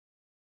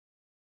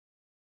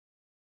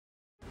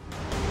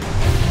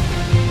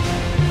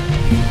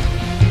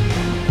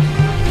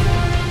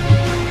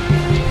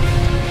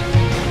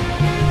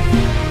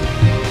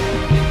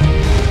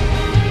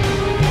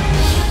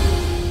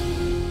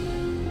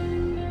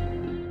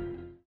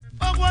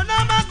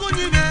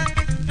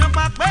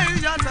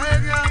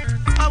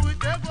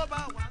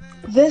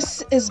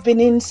This is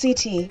Benin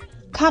City,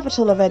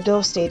 capital of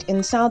Edo State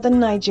in southern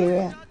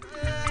Nigeria.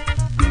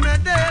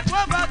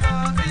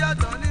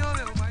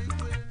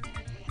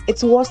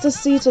 It was the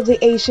seat of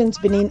the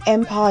ancient Benin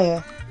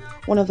Empire,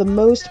 one of the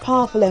most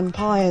powerful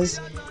empires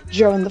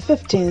during the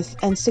 15th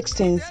and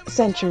 16th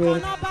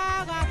century.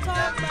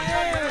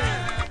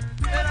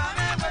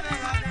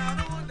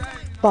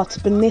 But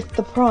beneath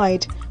the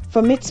pride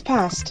from its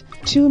past,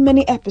 too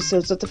many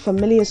episodes of the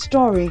familiar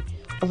story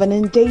of an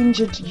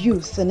endangered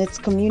youth and its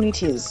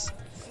communities,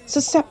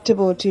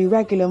 susceptible to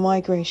irregular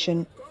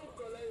migration.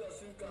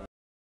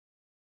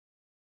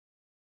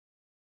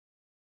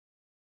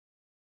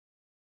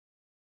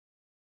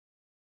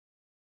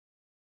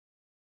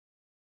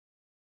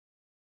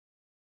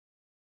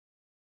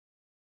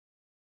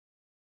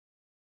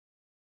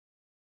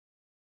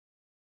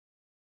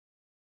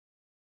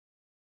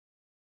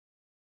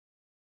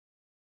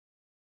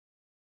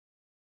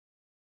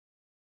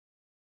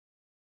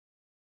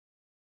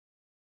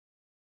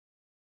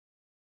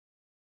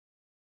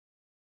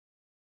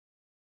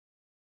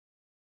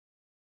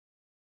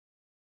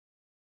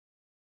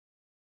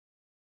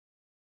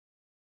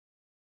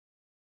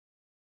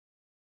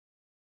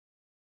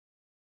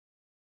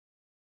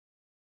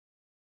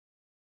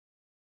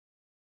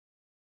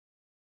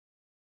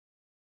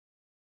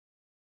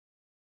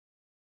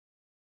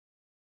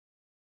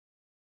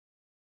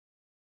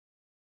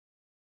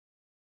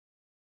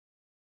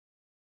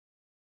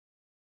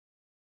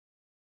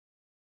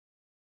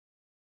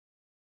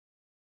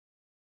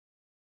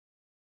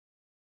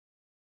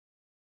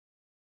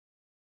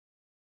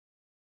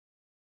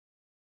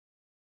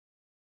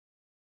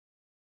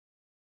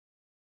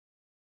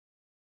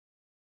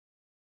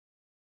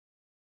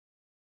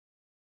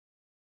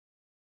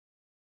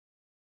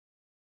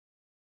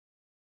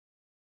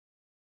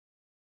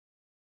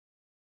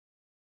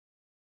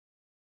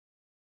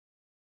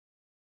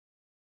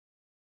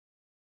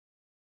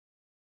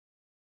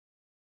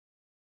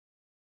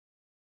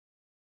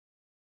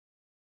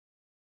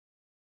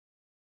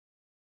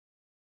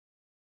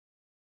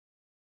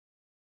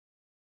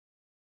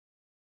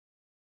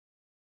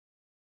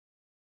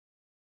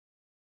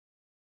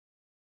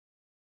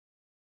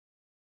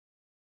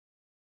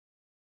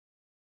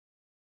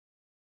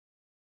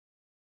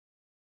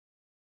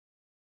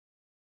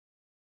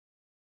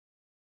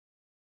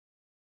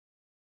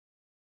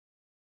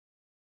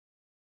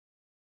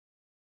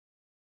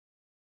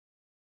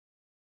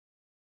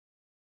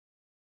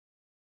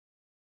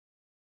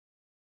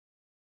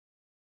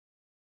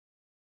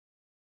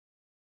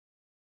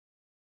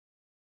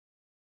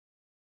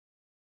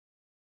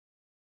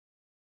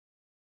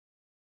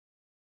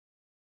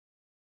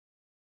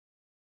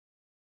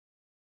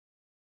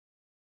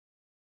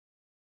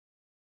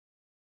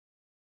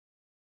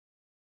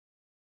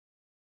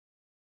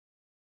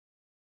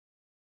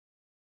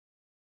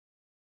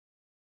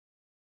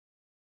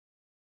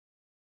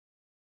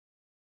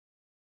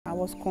 I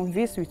was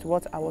convinced with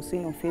what I was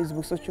seeing on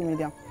Facebook, social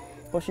media,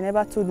 but she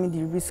never told me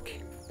the risk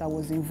that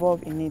was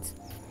involved in it.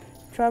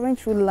 Traveling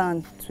through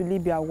land to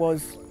Libya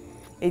was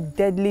a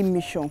deadly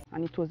mission,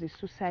 and it was a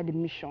suicide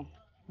mission.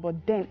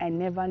 But then I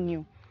never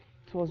knew.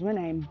 It was when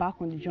I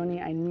embarked on the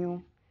journey I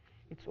knew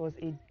it was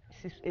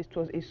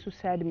a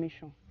suicide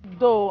mission.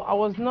 Though I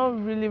was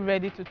not really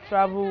ready to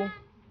travel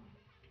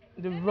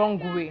the wrong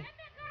way,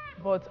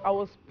 but I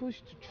was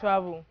pushed to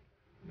travel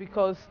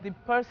because the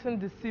person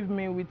deceived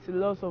me with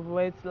lots of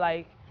words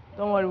like,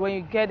 don't worry, when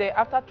you get there,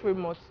 after 3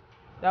 months,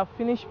 they'll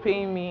finish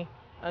paying me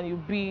and you'll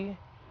be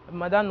a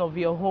madam of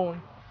your own.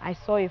 I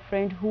saw a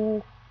friend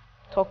who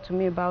talked to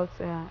me about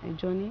a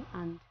journey,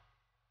 and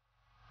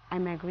I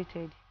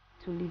migrated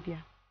to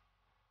Libya.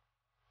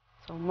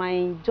 So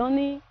my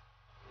journey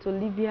to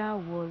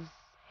Libya was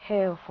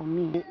hell for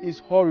me. It's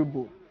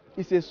horrible.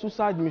 It's a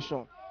suicide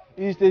mission.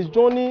 It's a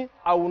journey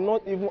I will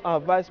not even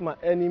advise my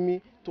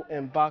enemy to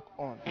embark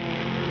on.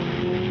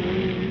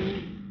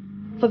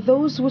 For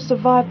those who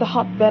survived the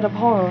hotbed of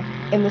horror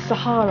in the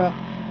Sahara,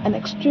 an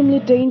extremely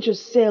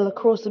dangerous sail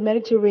across the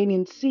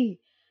Mediterranean Sea,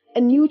 a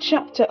new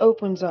chapter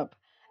opens up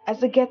as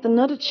they get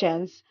another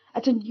chance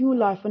at a new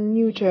life on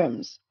new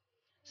terms.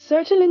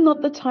 Certainly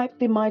not the type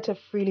they might have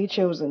freely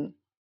chosen.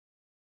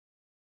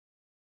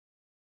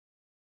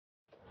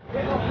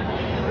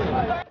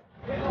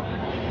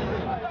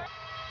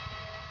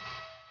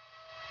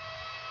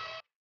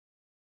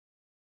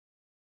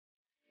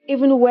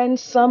 Even when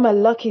some are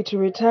lucky to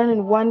return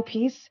in one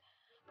piece,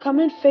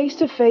 coming face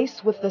to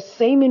face with the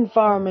same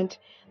environment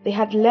they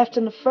had left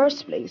in the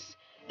first place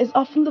is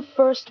often the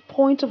first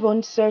point of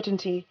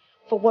uncertainty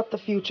for what the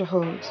future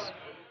holds.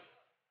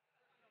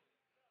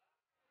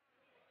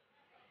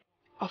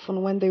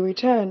 Often when they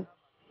return,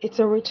 it's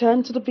a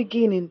return to the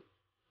beginning,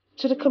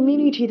 to the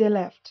community they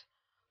left,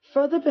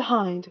 further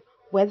behind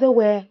where they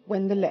were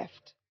when they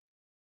left.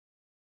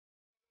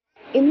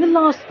 In the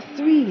last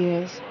 3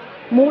 years,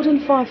 more than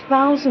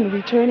 5,000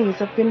 returnees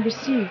have been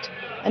received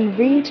and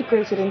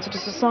reintegrated into the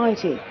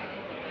society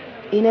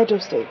in Edo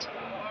State.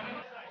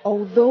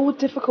 Although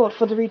difficult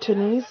for the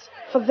returnees,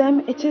 for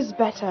them it is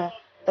better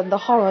than the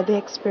horror they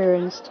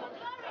experienced.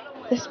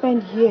 They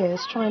spend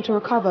years trying to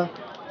recover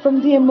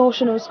from the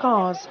emotional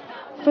scars,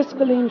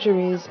 physical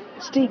injuries,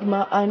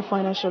 stigma, and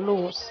financial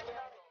loss.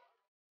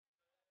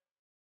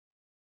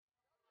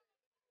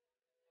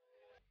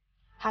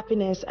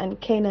 Happiness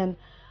and Canaan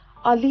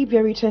are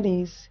Libya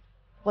returnees.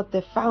 What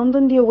they found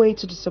on their way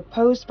to the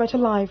supposed better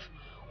life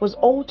was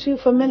all too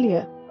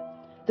familiar.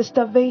 The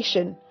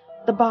starvation,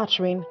 the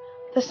battering,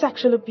 the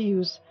sexual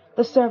abuse,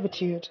 the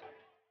servitude.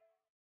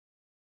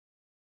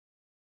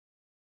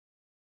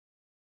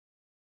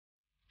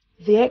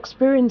 Their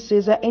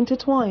experiences are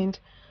intertwined,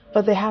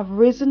 but they have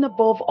risen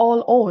above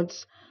all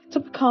odds to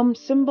become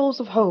symbols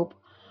of hope,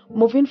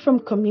 moving from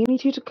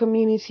community to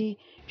community,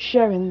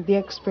 sharing their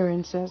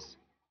experiences.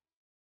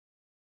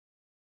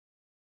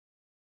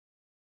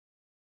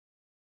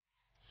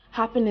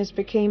 Happiness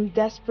became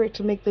desperate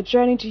to make the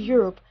journey to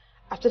Europe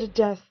after the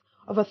death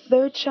of a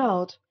third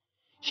child.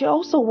 She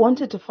also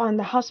wanted to find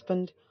the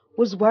husband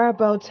whose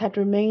whereabouts had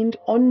remained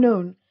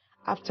unknown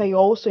after he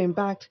also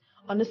embarked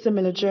on a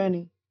similar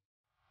journey.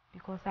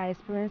 because I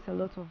experienced a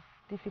lot of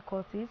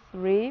difficulties,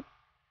 rape,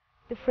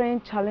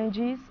 different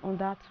challenges on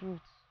that route.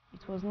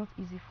 It was not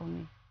easy for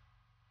me.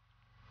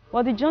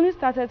 But the journey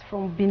started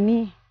from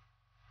Benin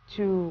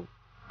to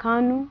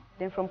Kanu,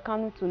 then from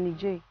Kanu to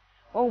Niger.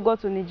 When we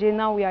got to Niger,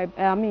 now we are,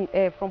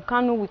 from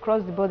Kanu we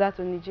crossed the border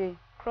to Niger.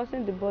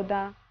 Crossing the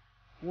border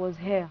was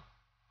hell.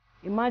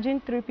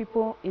 Imagine 3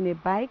 people in a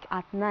bike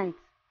at night,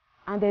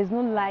 and there is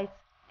no light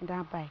in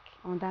that bike,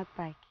 on that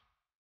bike.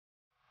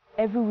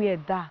 Everywhere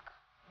dark.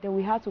 Then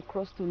we had to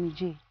cross to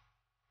Niger.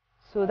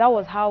 So that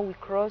was how we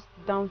crossed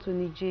down to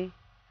Niger.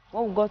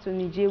 When we got to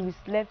Niger, we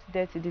slept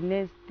there till the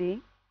next day.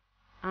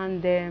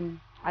 And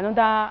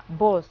another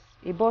bus,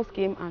 a bus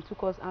came and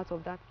took us out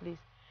of that place.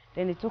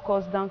 Then it took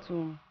us down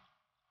to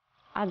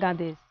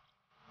Agadez.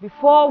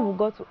 Before we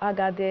got to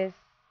Agadez,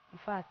 in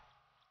fact,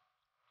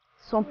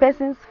 some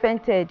persons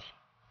fainted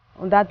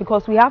on that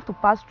because we have to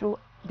pass through.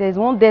 There's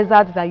one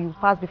desert that you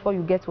pass before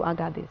you get to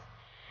Agadez.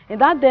 In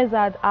that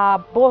desert, our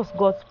bus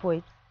got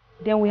spoiled.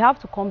 Then we have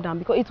to come down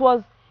because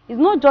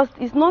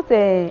it's not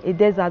a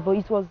desert, but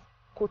it was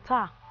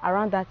quota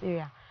around that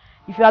area.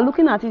 If you are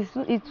looking at it,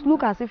 it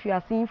looks as if you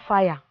are seeing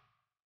fire.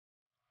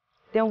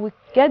 Then we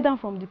get down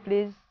from the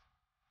place.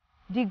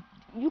 You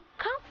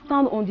can't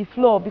stand on the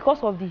floor because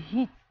of the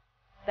heat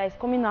that is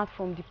coming out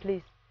from the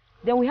place.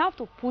 Then we have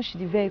to push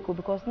the vehicle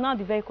because now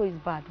the vehicle is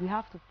bad. We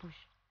have to push.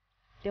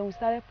 Then we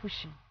started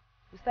pushing.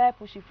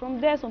 From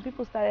there, some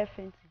people started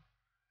fainting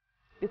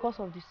because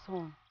of the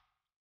sun.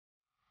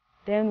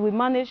 Then we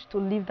managed to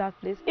leave that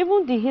place.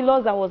 Even the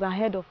healers that was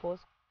ahead of us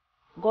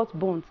got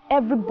burnt.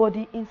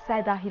 Everybody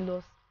inside that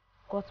healers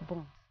got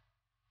burnt.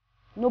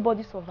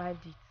 Nobody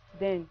survived it.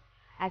 Then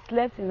I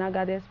slept in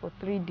Agadez for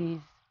 3 days.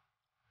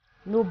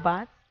 No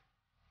bath,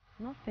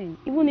 nothing.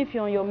 Even if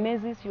you're on your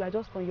measles, you are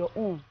just on your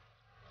own.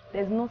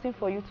 There's nothing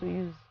for you to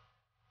use.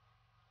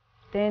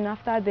 Then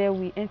after that,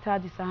 we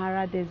entered the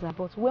Sahara Desert.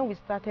 But when we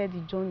started the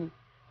journey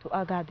to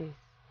Agadez,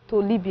 to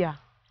Libya,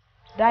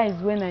 that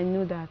is when I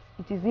knew that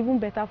it is even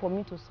better for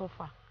me to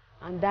suffer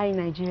and die in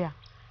Nigeria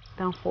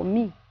than for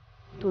me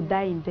to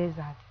die in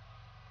desert.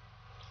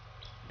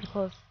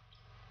 Because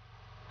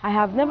I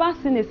have never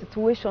seen a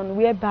situation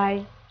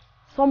whereby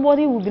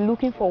somebody will be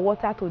looking for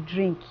water to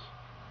drink.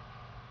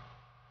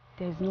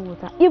 There is no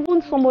water.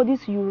 Even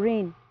somebody's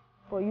urine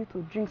for you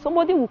to drink.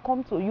 Somebody will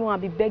come to you and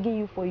be begging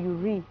you for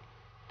urine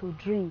to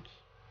drink.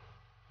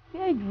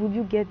 Where would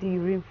you get the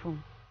urine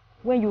from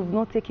when you've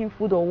not taken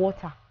food or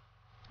water?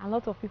 A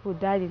lot of people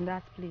died in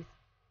that place.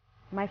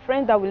 My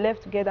friend that we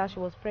left together, she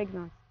was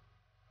pregnant.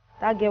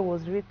 That girl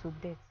was raped to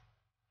death.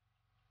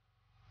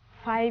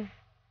 5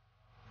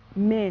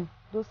 men,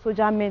 those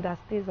soldier men that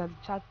stays at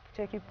the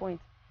checking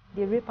point,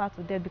 they raped her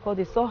to death because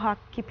they saw her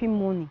keeping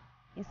money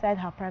inside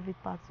her private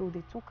part. So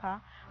they took her,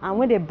 and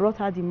when they brought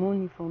her the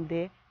money from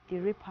there, they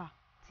raped her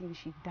till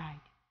she died.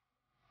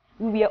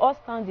 We were all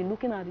standing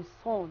looking at the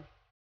sun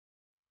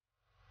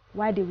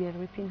while they were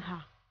raping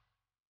her.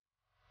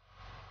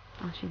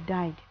 And she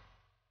died.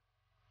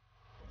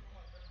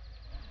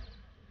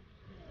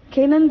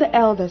 Canaan, the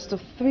eldest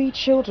of 3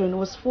 children,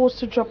 was forced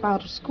to drop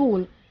out of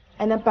school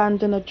and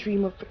abandon a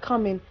dream of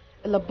becoming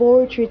a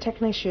laboratory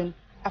technician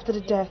after the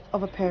death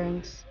of her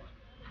parents.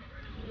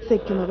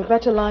 Thinking of a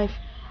better life,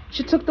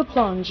 she took the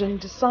plunge and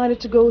decided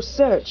to go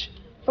search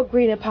for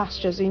greener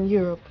pastures in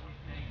Europe.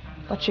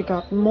 But she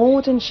got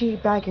more than she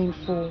begging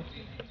for.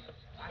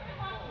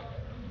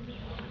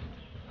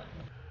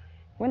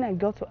 When I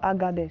got to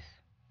Agadez,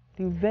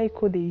 the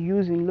vehicle they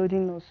used in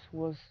loading us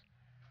was,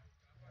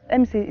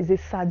 let me say, it's a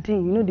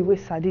sardine. You know the way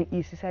sardine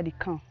is inside the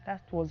can.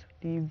 That was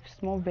the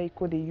small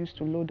vehicle they used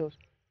to load us.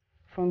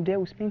 From there,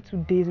 we spent 2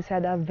 days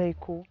inside that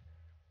vehicle.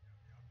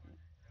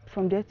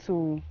 From there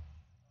to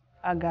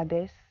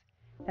Agadez.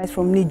 That's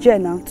from Niger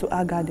now to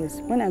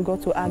Agadez. When I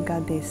got to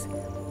Agadez,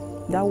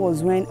 that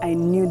was when I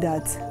knew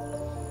that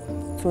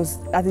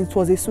it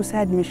was a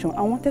suicide mission.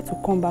 I wanted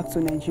to come back to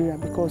Nigeria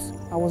because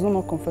I was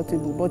not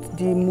comfortable. But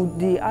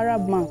the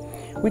Arab man,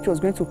 which was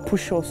going to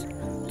push us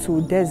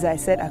to desert,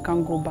 said I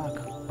can't go back.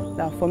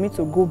 That for me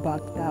to go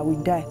back, that I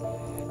will die.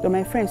 So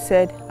my friend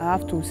said I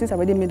have to, since I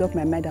already made up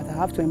my mind that I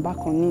have to embark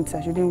on it,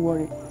 I shouldn't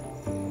worry.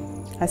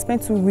 I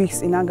spent 2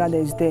 weeks in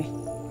Agadez there.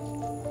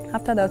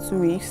 After that 2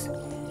 weeks,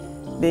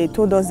 they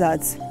told us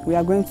that we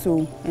are going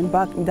to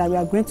embark, that we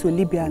are going to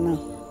Libya now,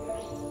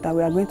 that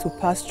we are going to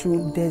pass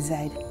through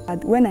desert.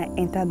 And when I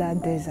entered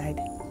that desert,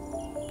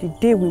 the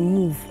day we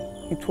moved,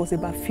 it was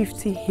about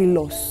 50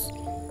 healers.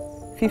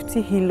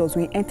 50 healers,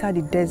 we entered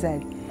the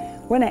desert.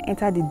 When I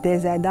entered the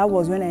desert, that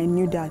was when I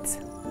knew that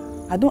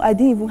I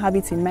didn't even have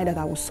it in mind that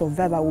I would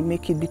survive, I would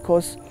make it,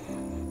 because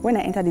when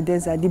I entered the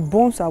desert, the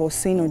bones I was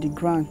seeing on the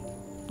ground,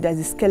 there's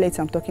the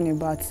skeleton I'm talking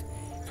about,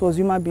 it was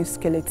human being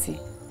skeleton.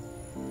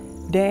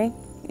 Then,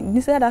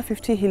 inside that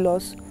 50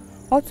 healers,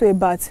 up to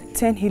about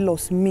 10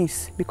 healers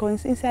miss,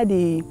 because inside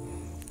the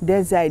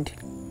desert,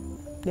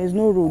 there's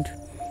no road.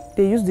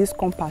 They use this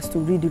compass to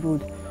read the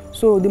road.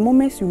 So the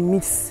moment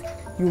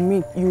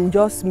you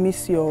just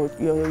miss your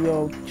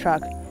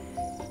track.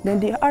 Then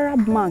the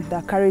Arab man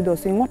that carried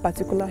us, in one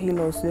particular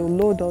healers, they will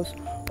load us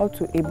up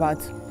to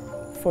about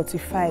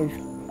 45,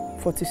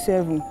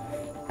 47.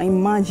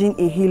 Imagine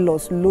a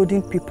healers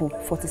loading people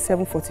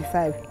 47,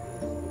 45.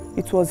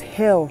 It was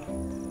hell.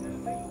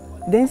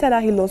 Then inside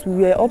that healers,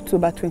 we were up to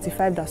about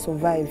 25 that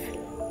survived.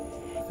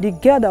 The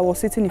girl that was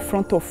sitting in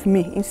front of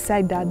me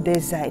inside that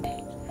desert,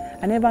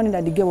 I never knew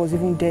that the girl was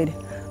even dead.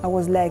 I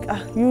was like,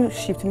 you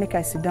shift, make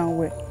her sit down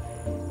well.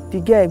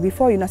 The girl,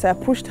 before you know, as I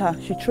pushed her,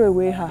 she threw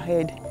away her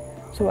head.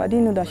 So I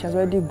didn't know that she was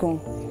already gone.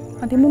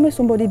 And the moment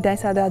somebody dies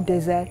inside that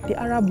desert, the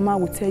Arab man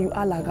will tell you,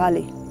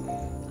 Alagali.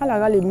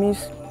 Alagali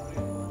means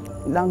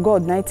that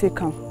God night take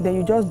him. Then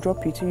you just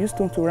drop it, you use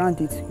stone to round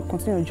it, you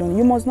continue your journey.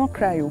 You must not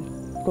cry,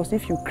 because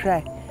if you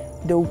cry,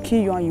 they will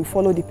kill you and you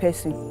follow the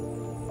person.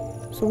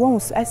 So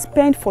I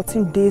spent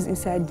 14 days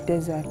inside the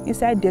desert.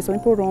 Inside there, some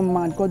people run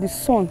mad because the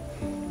sun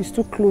is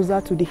too closer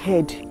to the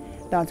head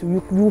that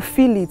you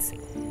feel it.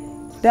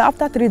 Then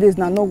after 3 days,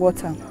 now no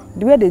water.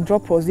 The way they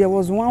drop us, there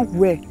was one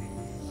well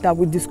that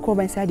we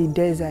discovered inside the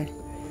desert.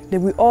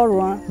 Then we all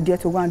ran there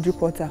to go and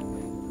drink water.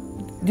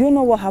 Do you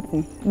know what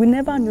happened? We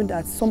never knew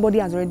that somebody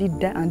has already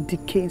died and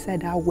decayed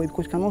inside that well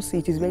because you cannot see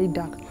it, it's very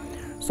dark.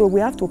 So we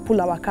have to pull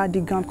our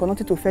cardigan, because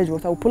nothing to fetch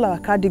water. We pull our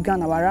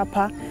cardigan, our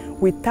wrapper,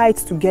 we tie it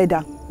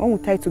together. When we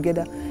tie it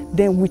together,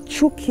 then we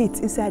choke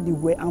it inside the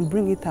well and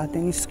bring it out.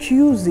 Then we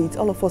squeeze it.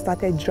 All of us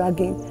started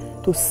dragging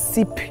to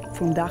sip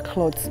from that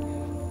cloth.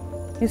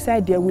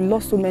 Inside there, we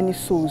lost so many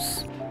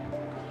souls.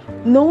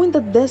 Knowing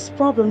that this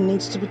problem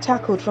needs to be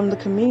tackled from the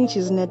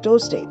communities in Edo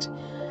State,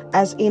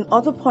 as in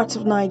other parts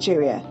of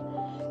Nigeria,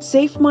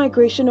 safe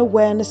migration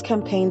awareness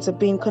campaigns are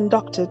being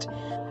conducted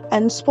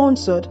and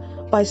sponsored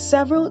by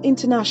several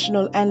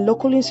international and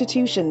local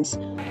institutions,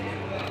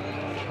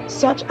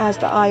 such as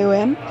the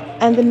IOM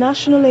and the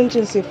National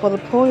Agency for the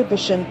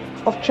Prohibition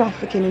of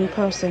Trafficking in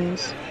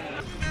Persons.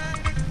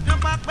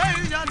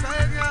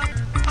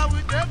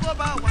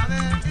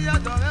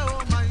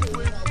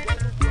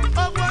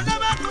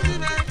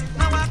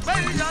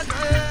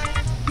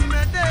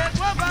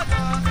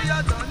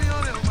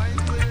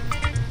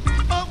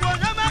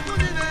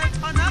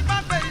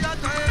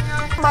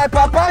 My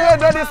papa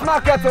here this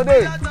market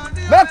today.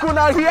 They could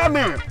not hear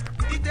me.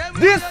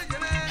 This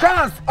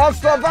chance of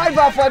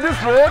survival for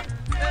this road,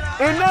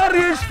 it not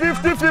reach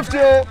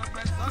 50-50,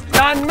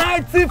 and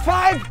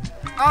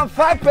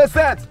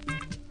 95.5%.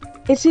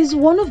 It is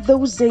one of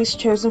those days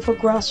chosen for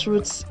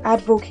grassroots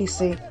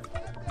advocacy.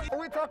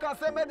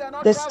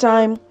 This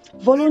time,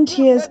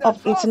 volunteers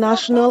of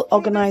International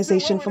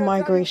Organization for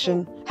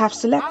Migration have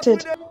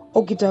selected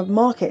Ogida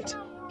Market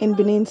in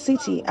Benin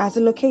City as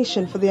a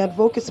location for the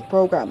advocacy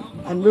program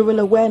and rural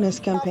awareness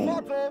campaign.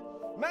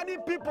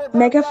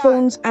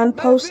 Megaphones and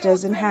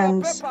posters in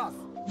hands,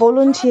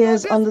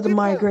 volunteers under the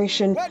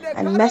Migration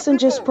and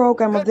Messengers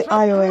program of the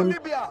IOM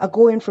are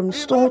going from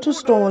stall to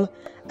stall,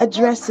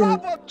 addressing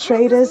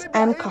traders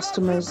and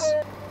customers.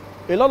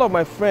 A lot of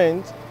my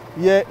friends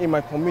here in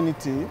my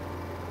community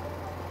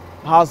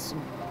has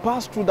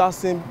passed through that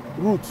same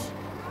route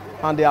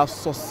and they have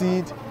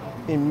succeeded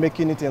in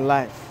making it in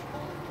life.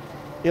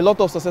 A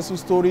lot of successful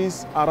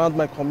stories around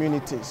my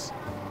communities.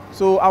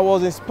 So I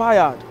was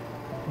inspired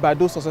by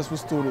those successful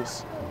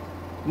stories.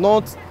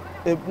 Not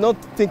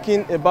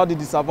thinking about the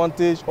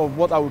disadvantage of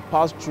what I would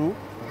pass through,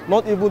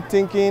 not even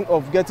thinking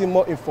of getting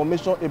more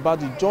information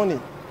about the journey.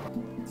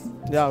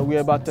 Yeah, we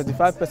were about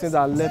 35%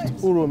 that left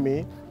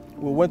Uromi.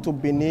 We went to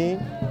Benin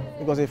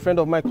because a friend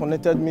of mine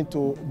connected me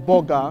to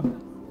Boga,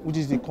 which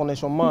is the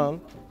connection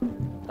man,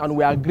 and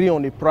we agreed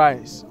on the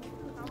price.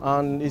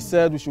 And he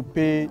said we should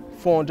pay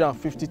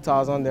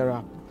 450,000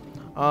 naira.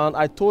 And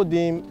I told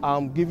him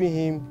I'm giving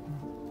him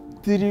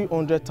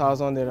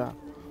 300,000 naira.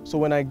 So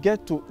when I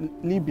get to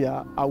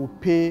Libya, I will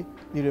pay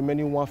the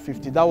remaining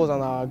 150. That was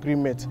an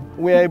agreement.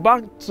 We are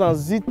about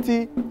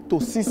transiting to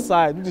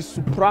seaside, which is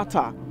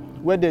Suprata,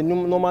 where they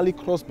normally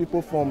cross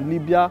people from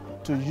Libya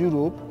to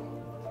Europe.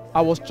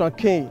 I was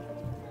trafficked.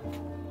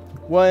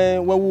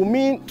 When we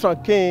mean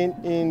trafficking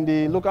in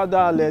the local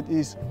dialect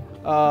is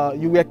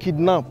you were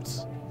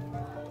kidnapped.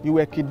 You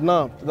were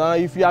kidnapped. Now,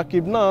 if you are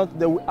kidnapped,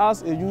 they will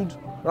ask a huge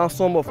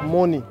ransom of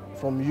money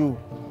from you.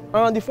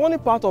 And the funny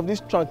part of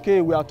this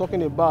trafficking we are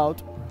talking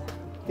about,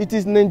 it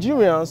is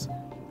Nigerians,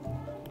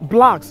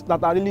 blacks,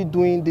 that are really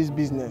doing this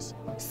business,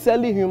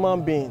 selling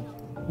human beings.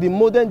 The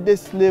modern day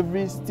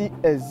slavery still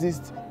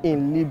exists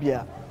in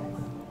Libya.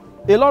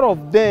 A lot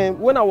of them,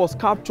 when I was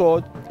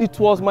captured, it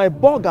was my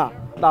burger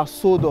that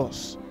sold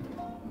us.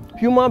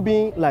 Human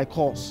beings like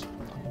us.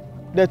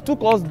 They took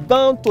us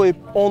down to an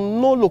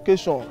unknown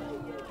location.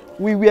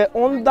 We were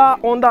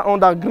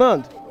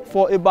underground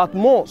for about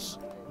months.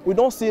 We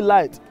don't see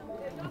light.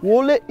 We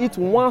only eat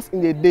once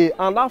in a day,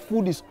 and that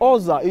food is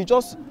ulcer. It's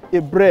just a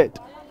bread,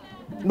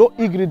 no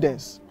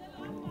ingredients.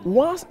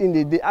 Once in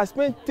a day. I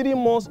spent 3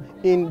 months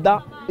in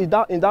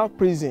that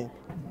prison.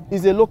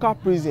 It's a local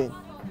prison.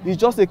 It's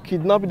just a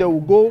kidnapping. They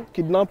will go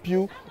kidnap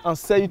you and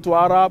sell you to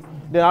Arab.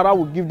 The Arab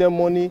will give them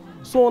money,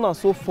 so on and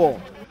so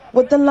forth.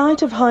 With the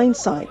light of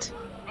hindsight,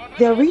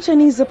 the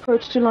returnees'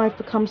 approach to life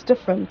becomes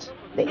different.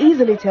 They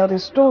easily tell their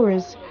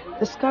stories,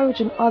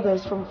 discouraging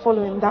others from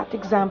following that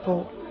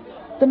example.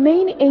 The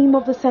main aim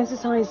of the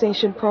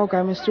sensitization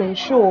program is to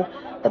ensure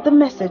that the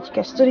message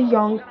gets to the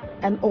young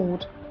and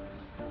old.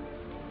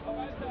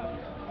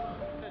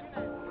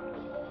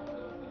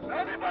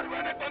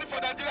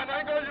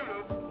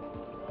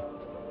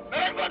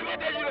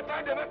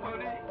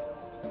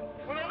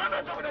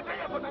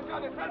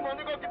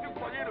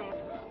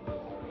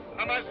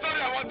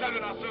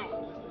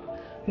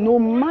 No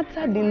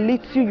matter the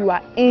little you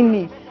are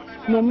earning,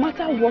 no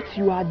matter what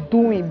you are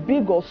doing,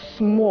 big or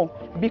small,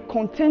 be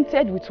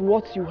contented with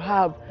what you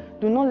have.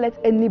 Do not let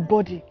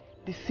anybody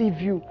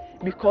deceive you,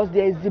 because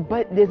there's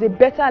a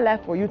better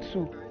life for you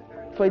too.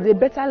 There's a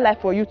better life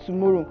for you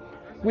tomorrow.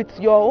 With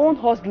your own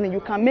hustling, you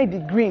can make the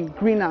green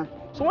greener.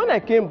 So when I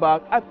came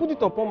back, I put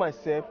it upon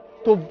myself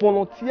to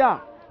volunteer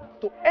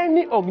to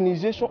any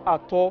organization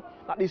at all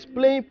that is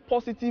playing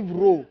positive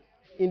role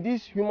in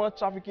this human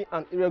trafficking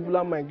and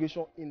irregular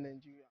migration in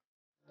Nigeria.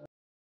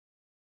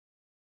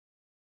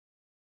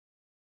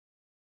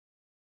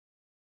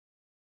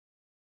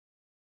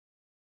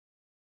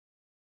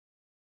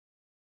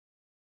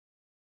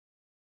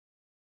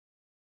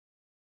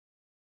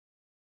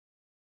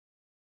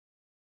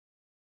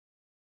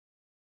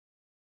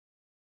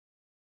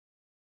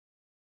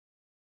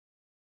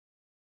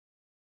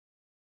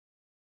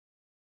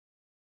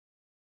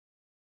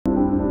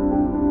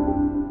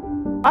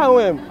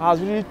 IOM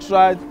has really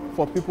tried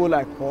for people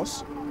like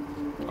us,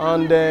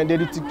 and they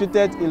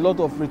detected a lot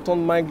of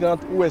returned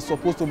migrants who were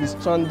supposed to be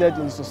stranded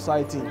in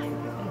society.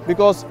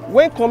 Because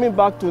when coming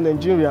back to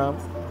Nigeria,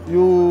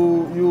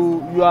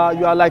 you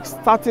are like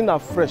starting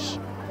afresh.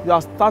 You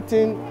are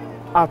starting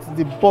at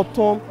the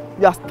bottom.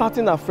 You are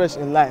starting afresh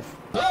in life.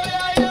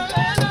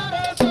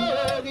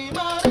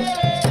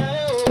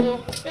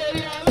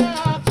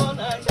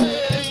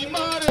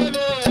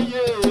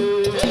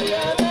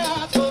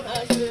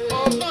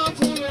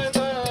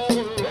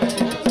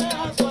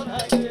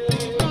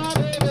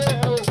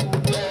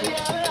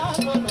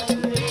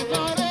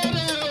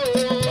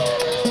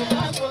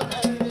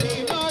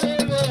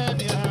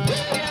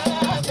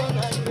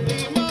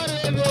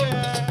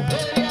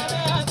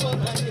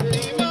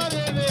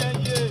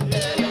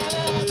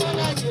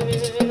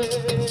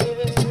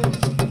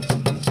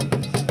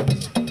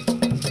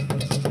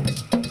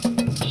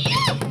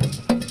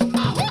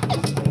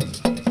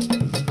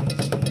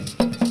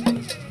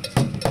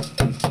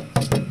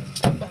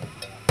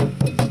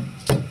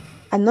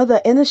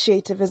 Another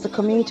initiative is the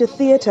community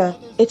theatre.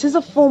 It is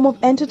a form of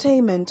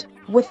entertainment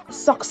with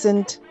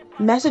succinct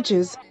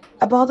messages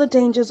about the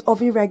dangers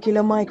of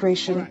irregular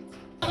migration.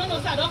 So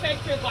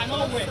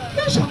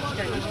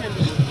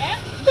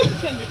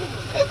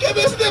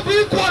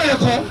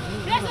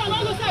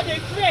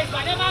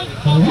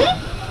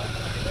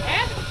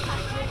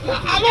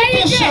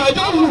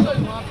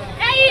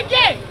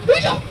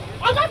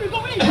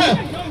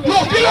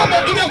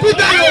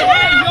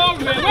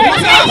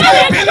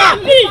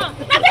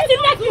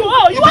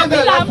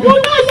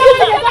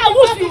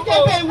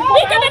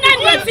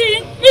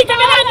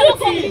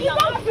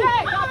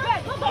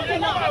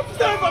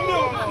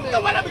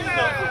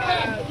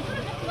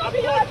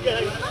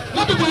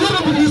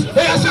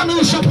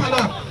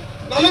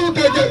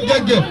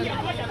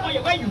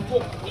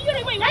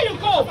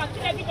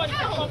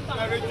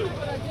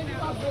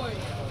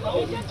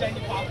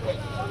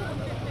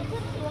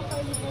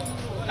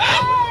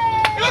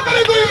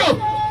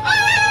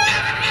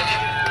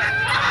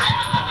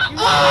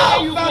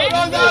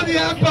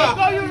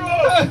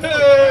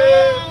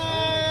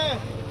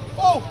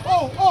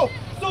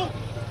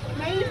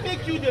now you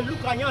make you the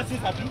look and you see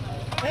happy?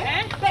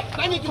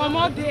 Come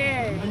out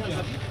there. No,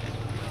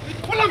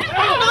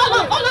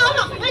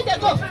 where they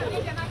go?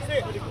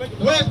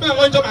 Where's my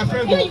one job, my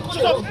friend? My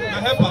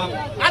helper.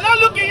 I don't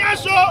look in your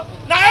show.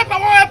 Now helper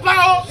won't help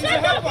her.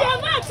 Shut up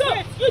your mouth, so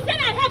you said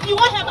I help you,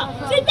 won't help her.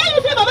 She tell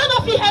you say my mama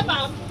feel help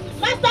her.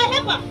 Master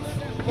help her.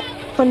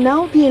 For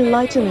now, the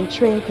enlightenment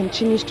train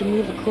continues to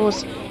move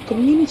across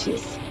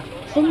communities,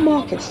 from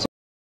markets to